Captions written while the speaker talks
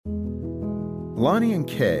Lonnie and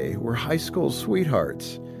Kay were high school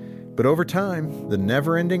sweethearts, but over time, the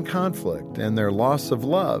never-ending conflict and their loss of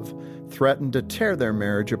love threatened to tear their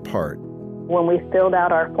marriage apart. When we filled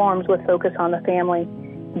out our forms with Focus on the Family,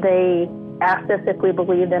 they asked us if we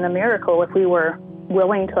believed in a miracle, if we were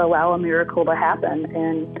willing to allow a miracle to happen.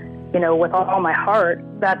 And, with all my heart,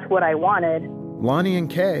 that's what I wanted. Lonnie and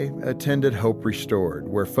Kay attended Hope Restored,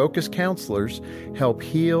 where Focus counselors help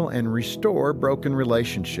heal and restore broken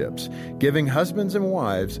relationships, giving husbands and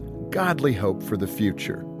wives godly hope for the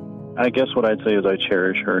future. I guess what I'd say is I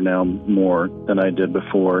cherish her now more than I did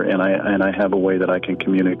before, and I have a way that I can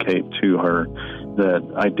communicate to her that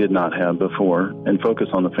I did not have before, and Focus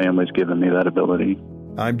on the Family's given me that ability.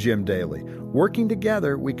 I'm Jim Daly. Working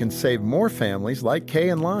together, we can save more families like Kay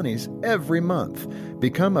and Lonnie's every month.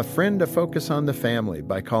 Become a friend of Focus on the Family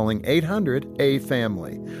by calling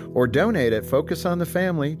 800-A-FAMILY or donate at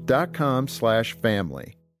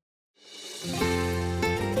focusonthefamily.com/family.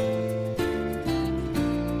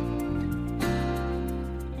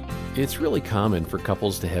 It's really common for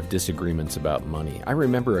couples to have disagreements about money. I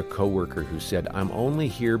remember a coworker who said, "I'm only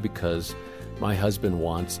here because my husband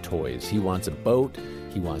wants toys. He wants a boat,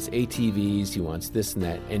 he wants ATVs, he wants this and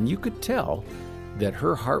that." And you could tell that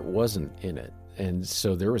her heart wasn't in it. And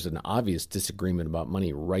so there was an obvious disagreement about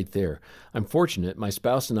money right there. I'm fortunate my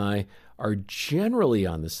spouse and I are generally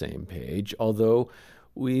on the same page, although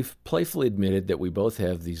we've playfully admitted that we both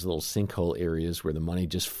have these little sinkhole areas where the money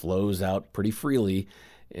just flows out pretty freely,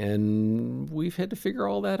 and we've had to figure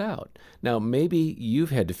all that out. Now, maybe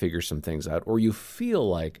you've had to figure some things out, or you feel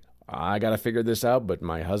like, I got to figure this out, but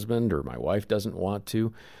my husband or my wife doesn't want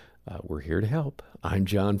to. We're here to help. I'm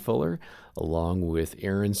John Fuller, along with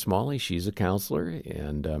Erin Smalley. She's a counselor,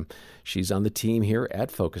 and she's on the team here at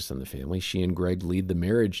Focus on the Family. She and Greg lead the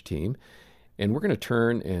marriage team. And we're going to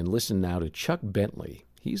turn and listen now to Chuck Bentley.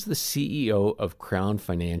 He's the CEO of Crown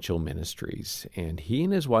Financial Ministries, and he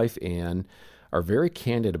and his wife, Ann, are very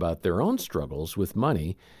candid about their own struggles with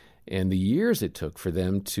money and the years it took for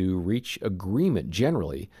them to reach agreement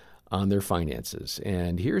generally on their finances.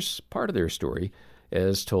 And here's part of their story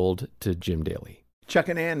as told to Jim Daly. Chuck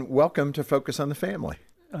and Ann, welcome to Focus on the Family.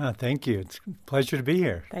 Thank you. It's a pleasure to be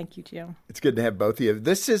here. Thank you, Jim. It's good to have both of you.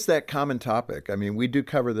 This is that common topic. I mean, we do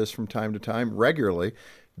cover this from time to time regularly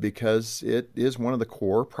because it is one of the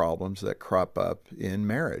core problems that crop up in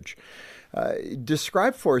marriage.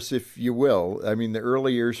 Describe for us, if you will, I mean, the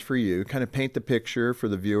early years for you, kind of paint the picture for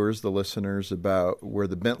the viewers, the listeners, about where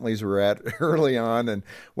the Bentleys were at early on, and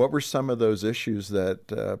what were some of those issues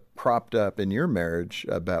that propped up in your marriage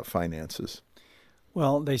about finances?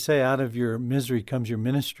 Well, they say out of your misery comes your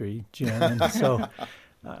ministry, Jim. And so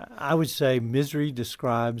I would say misery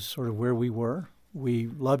describes sort of where we were. We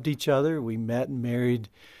loved each other. We met and married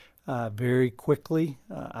very quickly.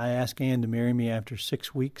 I asked Ann to marry me after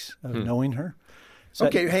 6 weeks of knowing her. So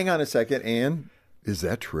okay, hang on a second. Ann, is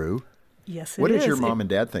that true? Yes, it is. What did your mom and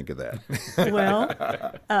dad think of that? Well,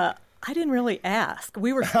 I didn't really ask.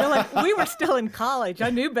 We were still in college. I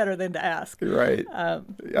knew better than to ask. Right.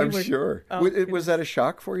 I'm sure. Was that a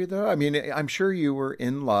shock for you, though? I mean, I'm sure you were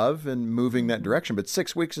in love and moving that direction, but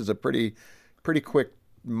 6 weeks is a pretty quick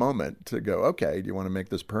moment to go, okay, do you want to make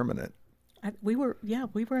this permanent? We were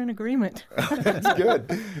in agreement. That's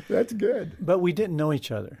good. That's good. But we didn't know each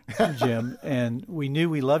other, Jim, and we knew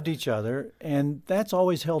we loved each other, and that's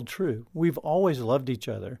always held true. We've always loved each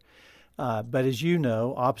other. But as you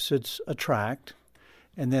know, opposites attract,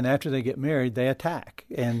 and then after they get married, they attack.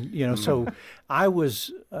 And, so I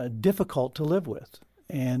was difficult to live with.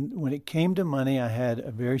 And when it came to money, I had a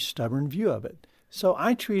very stubborn view of it. So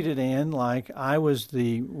I treated Ann like I was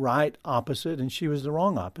the right opposite and she was the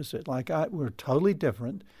wrong opposite. We're totally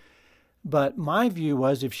different. But my view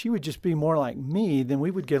was if she would just be more like me, then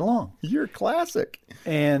we would get along. You're classic.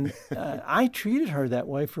 And I treated her that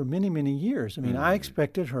way for many, many years. I mean, I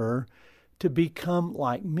expected her to become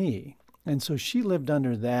like me. And so she lived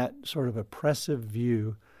under that sort of oppressive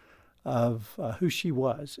view of who she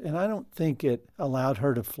was. And I don't think it allowed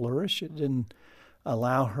her to flourish. It didn't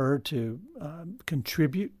allow her to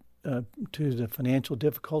contribute to the financial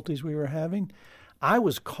difficulties we were having. I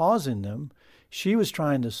was causing them. She was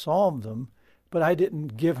trying to solve them, but I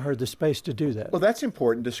didn't give her the space to do that. Well, that's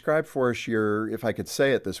important. Describe for us your, if I could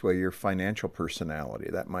say it this way, your financial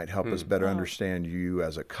personality. That might help us better understand you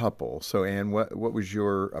as a couple. So, Ann, what was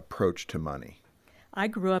your approach to money? I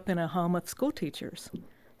grew up in a home of school teachers.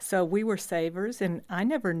 So we were savers, and I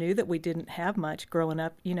never knew that we didn't have much growing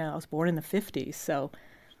up. I was born in the 50s, so.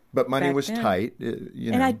 But money was then, tight,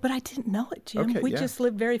 But I didn't know it, Jim. Okay, we just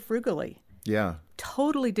lived very frugally. Yeah.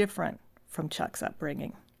 Totally different from Chuck's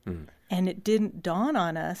upbringing. And it didn't dawn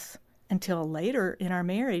on us until later in our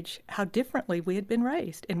marriage how differently we had been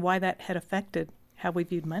raised and why that had affected how we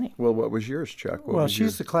viewed money. Well, what was yours, Chuck? Well,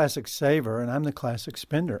 she's the classic saver, and I'm the classic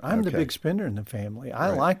spender. I'm the big spender in the family. I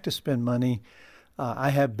like to spend money.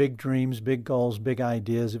 I have big dreams, big goals, big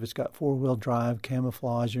ideas. If it's got four-wheel drive,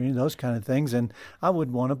 camouflage, or any of those kind of things, and I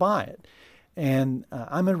would want to buy it. And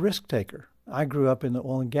I'm a risk taker. I grew up in the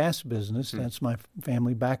oil and gas business. That's my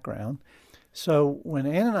family background. So when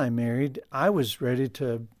Ann and I married, I was ready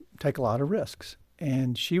to take a lot of risks,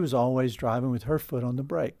 and she was always driving with her foot on the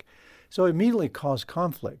brake. So it immediately caused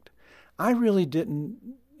conflict. I really didn't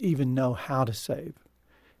even know how to save.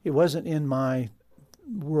 It wasn't in my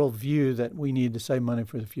worldview that we need to save money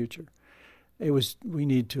for the future. It was we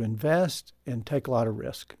need to invest and take a lot of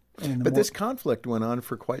risk. But this conflict went on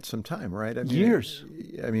for quite some time, right? I mean, years.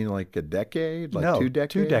 I mean, like a decade, like no, 2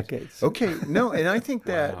 decades? 2 decades. Okay, no, and I think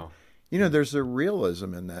that, Wow. there's a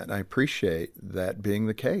realism in that, and I appreciate that being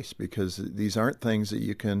the case, because these aren't things that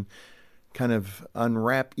you can kind of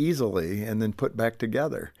unwrap easily and then put back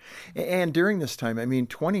together. And during this time,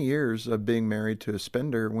 20 years of being married to a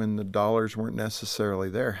spender when the dollars weren't necessarily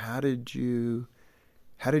there, how did you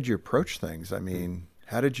approach things?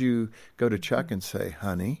 How did you go to Chuck and say,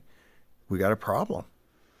 honey, we got a problem?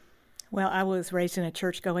 Well, I was raised in a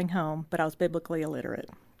church-going home, but I was biblically illiterate.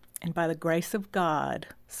 And by the grace of God,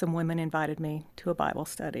 some women invited me to a Bible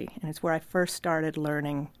study, and it's where I first started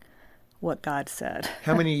learning what God said.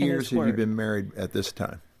 How many in years His have you Word. been married at this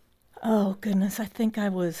time? Oh, goodness. I think I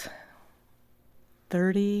was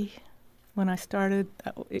 30 when I started.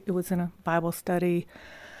 It was in a Bible study.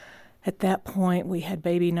 At that point, we had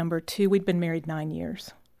baby number 2. We'd been married 9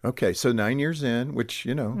 years. Okay, so 9 years in, which,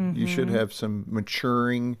 you should have some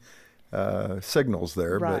maturing signals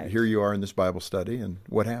there. Right. But here you are in this Bible study, and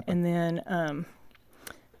what happened? And then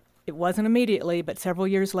it wasn't immediately, but several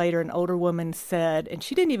years later, an older woman said, and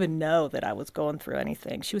she didn't even know that I was going through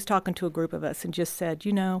anything. She was talking to a group of us and just said,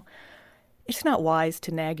 it's not wise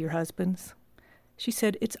to nag your husbands. She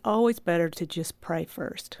said, it's always better to just pray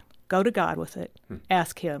first. Go to God with it.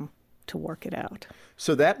 Ask Him to work it out.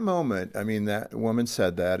 So that moment, that woman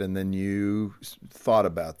said that, and then you thought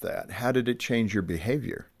about that. How did it change your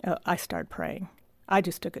behavior? I started praying. I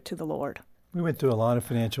just took it to the Lord. We went through a lot of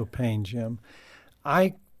financial pain, Jim.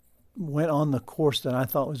 I went on the course that I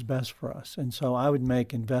thought was best for us. And so I would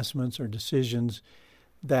make investments or decisions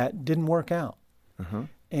that didn't work out.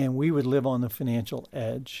 And we would live on the financial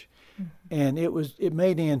edge. And it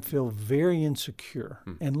made Ann feel very insecure.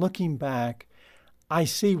 And looking back, I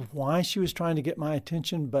see why she was trying to get my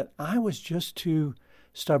attention, but I was just too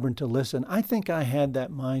stubborn to listen. I think I had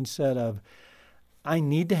that mindset of, I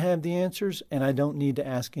need to have the answers and I don't need to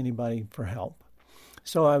ask anybody for help.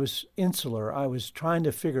 So I was insular. I was trying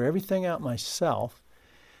to figure everything out myself.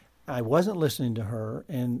 I wasn't listening to her,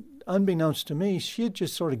 and unbeknownst to me, she had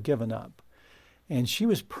just sort of given up. And she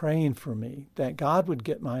was praying for me that God would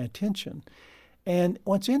get my attention. And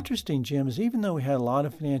what's interesting, Jim, is even though we had a lot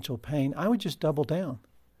of financial pain, I would just double down.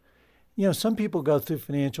 Some people go through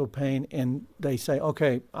financial pain and they say,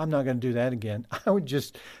 okay, I'm not going to do that again. I would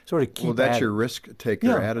just sort of keep Well, that's at your it.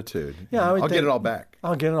 risk-taker attitude. Yeah, I'll get it all back.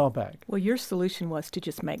 I'll get it all back. Well, your solution was to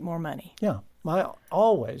just make more money. Yeah, mine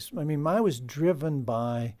was driven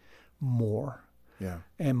by more. Yeah.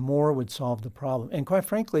 And more would solve the problem. And quite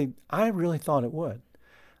frankly, I really thought it would.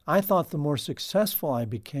 I thought the more successful I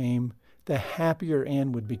became, the happier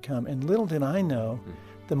Ann would become. And little did I know,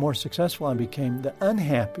 the more successful I became, the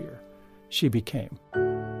unhappier she became.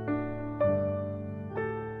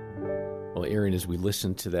 Well, Aaron, as we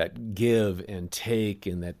listen to that give and take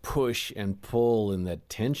and that push and pull and that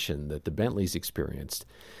tension that the Bentleys experienced,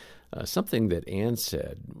 something that Ann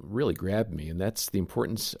said really grabbed me, and that's the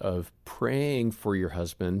importance of praying for your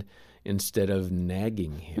husband instead of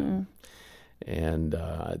nagging him. And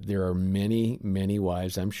there are many, many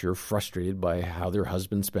wives, I'm sure, frustrated by how their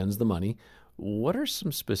husband spends the money. What are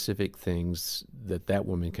some specific things that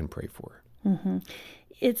woman can pray for?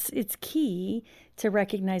 It's key to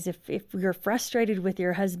recognize if you're frustrated with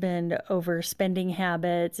your husband over spending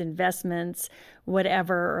habits, investments,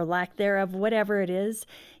 whatever, or lack thereof, whatever it is,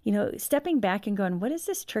 stepping back and going, what is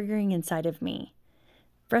this triggering inside of me?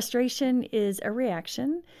 Frustration is a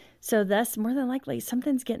reaction. So thus, more than likely,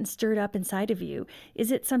 something's getting stirred up inside of you.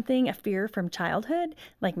 Is it a fear from childhood?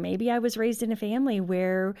 Like maybe I was raised in a family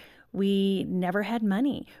where we never had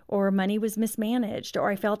money, or money was mismanaged, or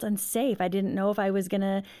I felt unsafe. I didn't know if I was going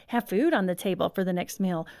to have food on the table for the next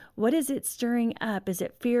meal. What is it stirring up? Is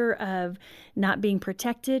it fear of not being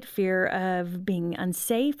protected, fear of being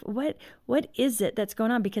unsafe? What is it that's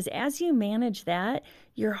going on? Because as you manage that,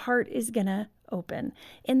 your heart is going to open.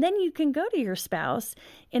 And then you can go to your spouse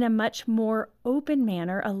in a much more open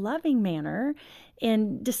manner, a loving manner,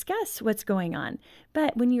 and discuss what's going on.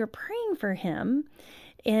 But when you're praying for him,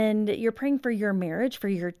 and you're praying for your marriage, for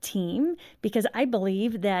your team, because I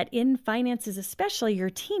believe that in finances, especially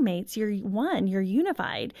your teammates, you're one, you're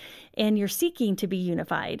unified, and you're seeking to be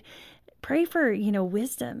unified. Pray for,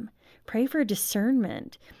 wisdom. Pray for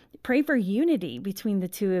discernment. Pray for unity between the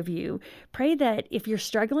two of you. Pray that if you're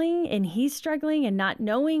struggling and he's struggling and not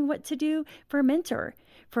knowing what to do, for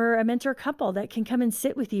a mentor couple that can come and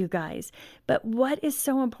sit with you guys. But what is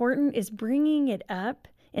so important is bringing it up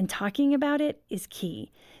and talking about it is key.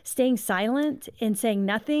 Staying silent and saying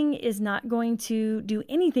nothing is not going to do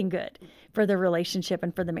anything good for the relationship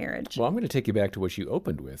and for the marriage. Well, I'm going to take you back to what you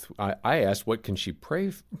opened with. I asked, what can she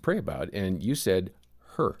pray about? And you said,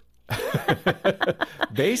 her.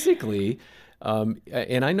 Basically,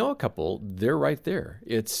 and I know a couple, they're right there.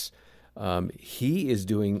 It's he is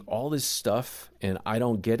doing all this stuff and I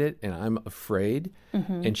don't get it and I'm afraid.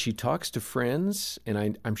 Mm-hmm. And she talks to friends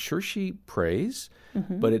and I'm sure she prays,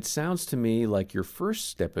 mm-hmm. but it sounds to me like your first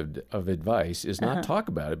step of advice is not talk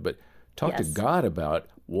about it, but talk to God about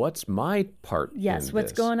what's my part in this.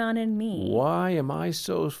 What's going on in me. Why am I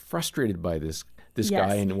so frustrated by this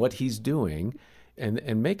guy and what he's doing?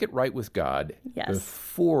 And make it right with God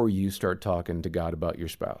before you start talking to God about your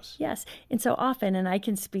spouse. Yes. And so often, and I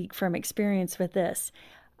can speak from experience with this,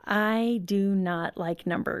 I do not like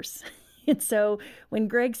numbers. And so when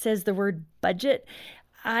Greg says the word budget,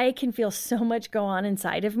 I can feel so much go on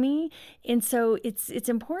inside of me. And so it's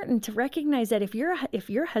important to recognize that if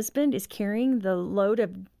your husband is carrying the load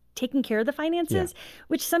of taking care of the finances,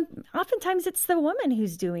 which oftentimes it's the woman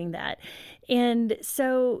who's doing that. And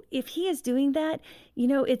so if he is doing that,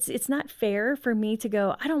 it's not fair for me to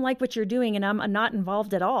go, I don't like what you're doing and I'm not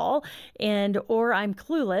involved at all, or I'm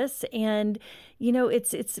clueless. And,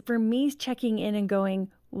 it's for me checking in and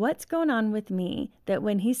going, what's going on with me that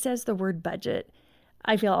when he says the word budget,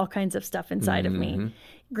 I feel all kinds of stuff inside of me.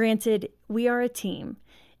 Granted, we are a team.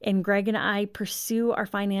 And Greg and I pursue our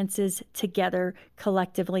finances together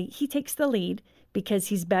collectively. He takes the lead because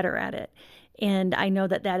he's better at it. And I know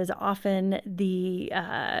that is often the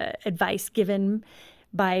advice given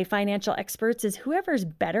by financial experts is whoever's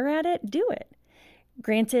better at it, do it.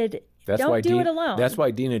 Granted, don't do it alone. That's why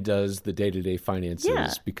Dina does the day-to-day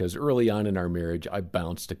finances, because early on in our marriage, I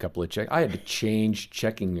bounced a couple of checks. I had to change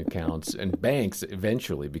checking accounts and banks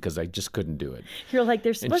eventually because I just couldn't do it. You're like,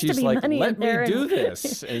 there's supposed to be money in there. Let me do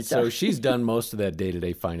this. And so she's done most of that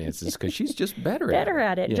day-to-day finances because she's just better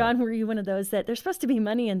at it. Yeah. John, were you one of those that there's supposed to be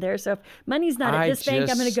money in there? So if money's not at this bank,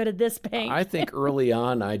 I'm going to go to this bank. I think early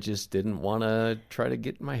on, I just didn't want to try to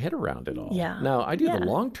get my head around it all. Yeah. Now, I do the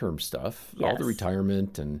long-term stuff, all the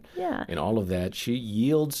retirement and all of that. She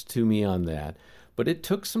yields to me on that. But it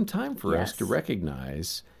took some time for us to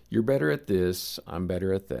recognize you're better at this, I'm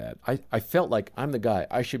better at that. I felt like I'm the guy.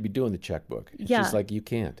 I should be doing the checkbook. It's just like you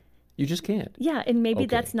can't. You just can't. Yeah, and maybe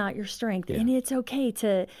that's not your strength. Yeah. And it's okay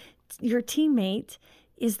your teammate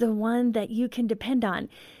is the one that you can depend on.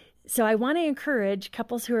 So I want to encourage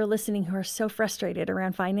couples who are listening who are so frustrated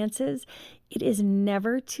around finances, it is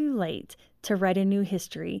never too late to write a new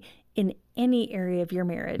history in any area of your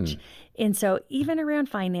marriage. And so even around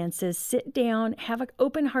finances, sit down, have an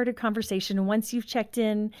open-hearted conversation. Once you've checked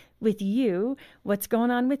in with you, what's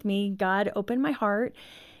going on with me, God, open my heart,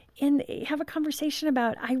 and have a conversation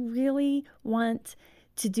about, I really want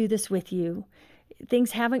to do this with you.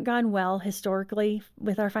 Things haven't gone well historically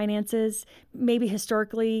with our finances. Maybe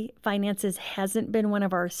historically, finances hasn't been one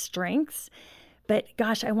of our strengths. But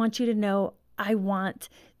gosh, I want you to know I want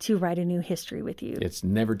to write a new history with you. It's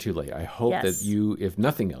never too late. I hope that you, if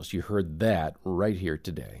nothing else, you heard that right here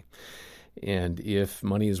today. And if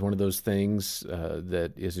money is one of those things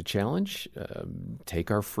that is a challenge, take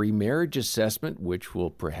our free marriage assessment, which will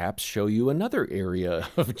perhaps show you another area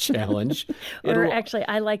of challenge. Actually,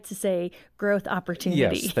 I like to say growth opportunity.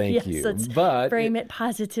 Yes, thank you. But frame it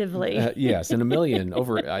positively. Yes, and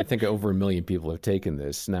I think over a million people have taken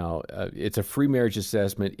this. Now, it's a free marriage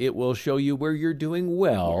assessment. It will show you where you're doing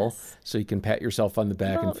well, so you can pat yourself on the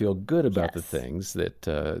back and feel good about the things that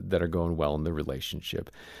are going well in the relationship.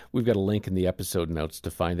 We've got a link in the episode notes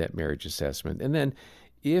to find that marriage assessment. And then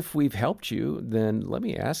if we've helped you, then let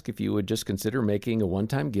me ask if you would just consider making a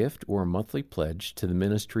one-time gift or a monthly pledge to the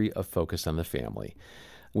ministry of Focus on the Family.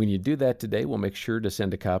 When you do that today, we'll make sure to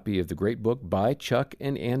send a copy of the great book by Chuck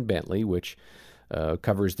and Ann Bentley, which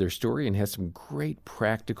covers their story and has some great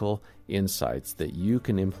practical insights that you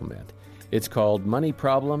can implement. It's called Money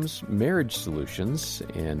Problems, Marriage Solutions.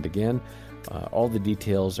 And again, all the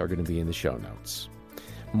details are going to be in the show notes.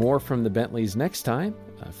 More from the Bentleys next time.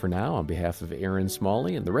 For now, on behalf of Aaron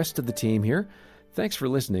Smalley and the rest of the team here, thanks for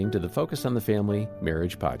listening to the Focus on the Family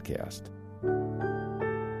Marriage Podcast.